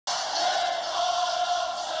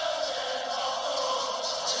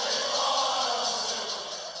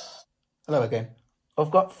Hello again. I've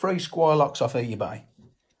got 3 Squire locks off eBay.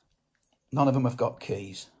 None of them have got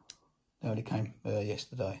keys. They only came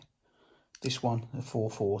yesterday. This one, the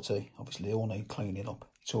 440, obviously they all need cleaning up.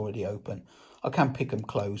 It's already open. I can pick them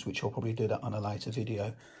closed, which I'll probably do that on a later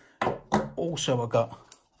video. Also, I got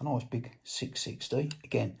a nice big 660.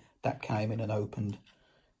 Again, that came in an opened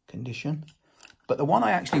condition. But the one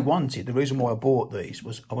I actually wanted, the reason why I bought these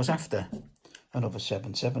was I was after another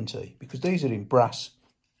 770 because these are in brass,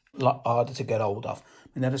 a lot harder to get hold of. I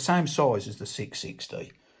mean, they're the same size as the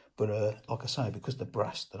 660, but like I say, because they're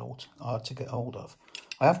brass, they're hard to get hold of.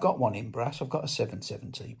 I have got one in brass. I've got a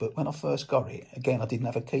 770, but when I first got it, again, I didn't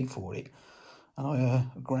have a key for it, and I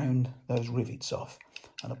ground those rivets off,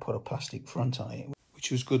 and I put a plastic front on it,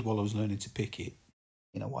 which was good while I was learning to pick it.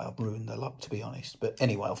 In a way, I've ruined the lock, to be honest. But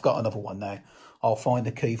anyway, I've got another one now. I'll find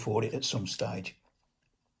the key for it at some stage.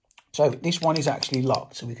 So this one is actually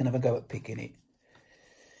locked, so we can have a go at picking it.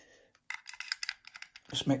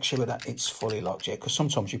 Just make sure that it's fully locked, yeah, because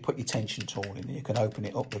sometimes you put your tension tool in and you can open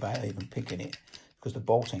it up without even picking it because the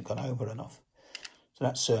bolt ain't gone over enough. So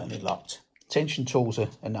that's certainly locked. Tension tool's a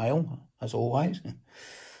nail, as always,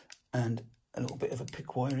 and a little bit of a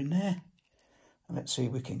pick wire in there. And let's see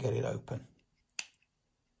if we can get it open.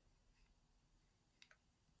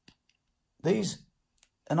 These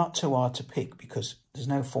are not too hard to pick because there's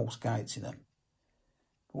no false gates in them.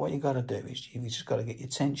 But what you've got to do is you've just got to get your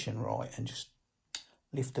tension right and just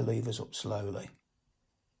lift the levers up slowly.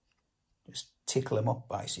 Just tickle them up,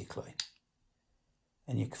 basically.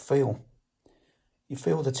 And you feel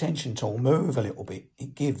the tension tool move a little bit.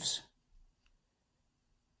 It gives.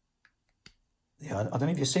 Yeah, I don't know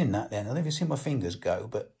if you've seen that then. I don't know if you've seen my fingers go,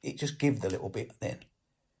 but it just gives a little bit then.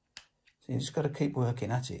 So you just got to keep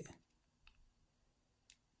working at it.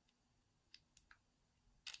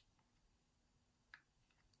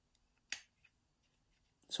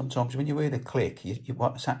 Sometimes when you hear the click,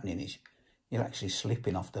 what's happening is you're actually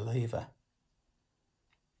slipping off the lever.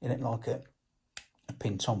 It ain't like a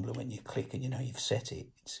pin tumbler when you click and you know you've set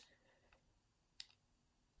it.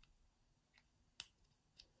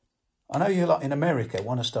 I know you lot in America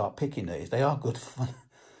want to start picking these. They are good fun.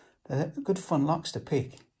 They're good fun locks to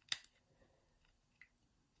pick.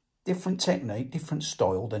 Different technique, different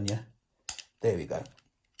style than your, there we go,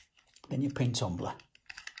 than your pin tumbler.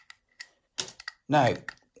 Now,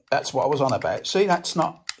 that's what I was on about. See, that's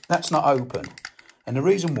not open. And the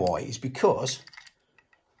reason why is because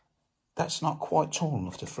that's not quite tall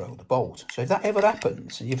enough to throw the bolt. So if that ever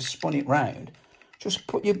happens and you've spun it round, just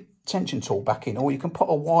put your tension tool back in, or you can put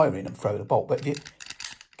a wire in and throw the bolt. But if you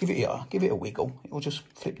give it a wiggle, it will just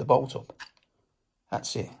flip the bolt up.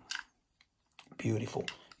 That's it. Beautiful.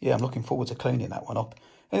 Yeah, I'm looking forward to cleaning that one up.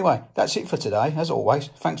 Anyway, that's it for today. As always,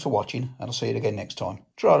 thanks for watching, and I'll see you again next time.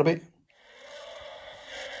 Try it a bit.